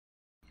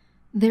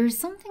There's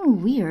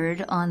something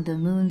weird on the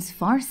moon's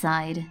far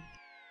side.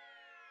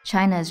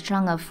 China's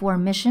Chang'e 4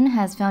 mission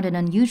has found an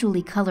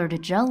unusually colored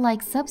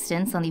gel-like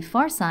substance on the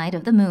far side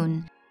of the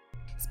moon.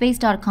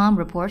 Space.com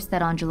reports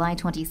that on July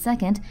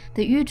 22nd,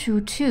 the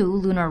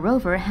Yutu-2 lunar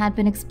rover had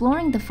been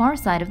exploring the far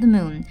side of the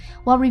moon.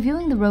 While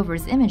reviewing the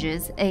rover's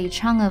images, a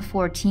Chang'e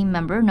 4 team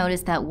member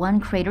noticed that one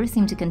crater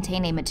seemed to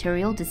contain a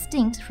material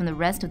distinct from the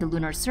rest of the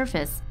lunar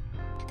surface.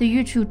 The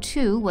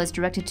Yutu-2 was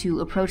directed to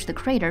approach the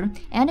crater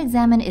and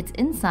examine its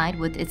inside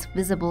with its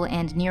visible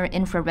and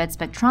near-infrared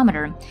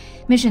spectrometer.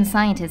 Mission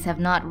scientists have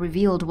not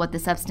revealed what the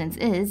substance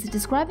is,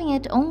 describing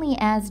it only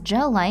as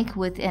gel-like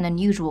with an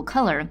unusual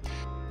color.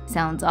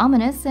 Sounds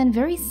ominous and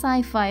very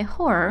sci-fi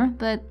horror,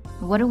 but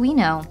what do we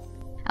know?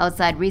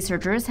 Outside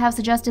researchers have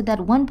suggested that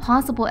one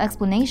possible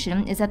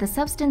explanation is that the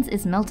substance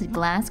is melted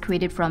glass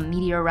created from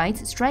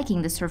meteorites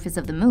striking the surface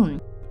of the moon.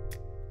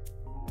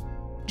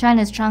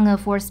 China's Chang'e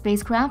 4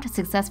 spacecraft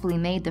successfully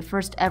made the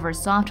first ever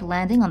soft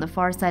landing on the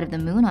far side of the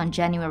moon on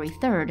January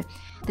 3rd.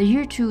 The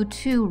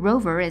Yutu-2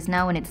 rover is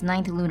now in its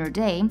 9th lunar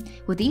day,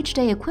 with each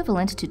day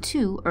equivalent to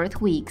 2 Earth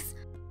weeks.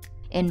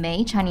 In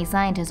May, Chinese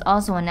scientists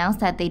also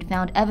announced that they'd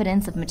found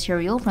evidence of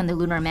material from the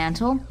lunar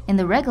mantle in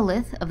the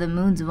regolith of the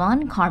moon's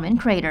von Karman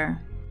crater.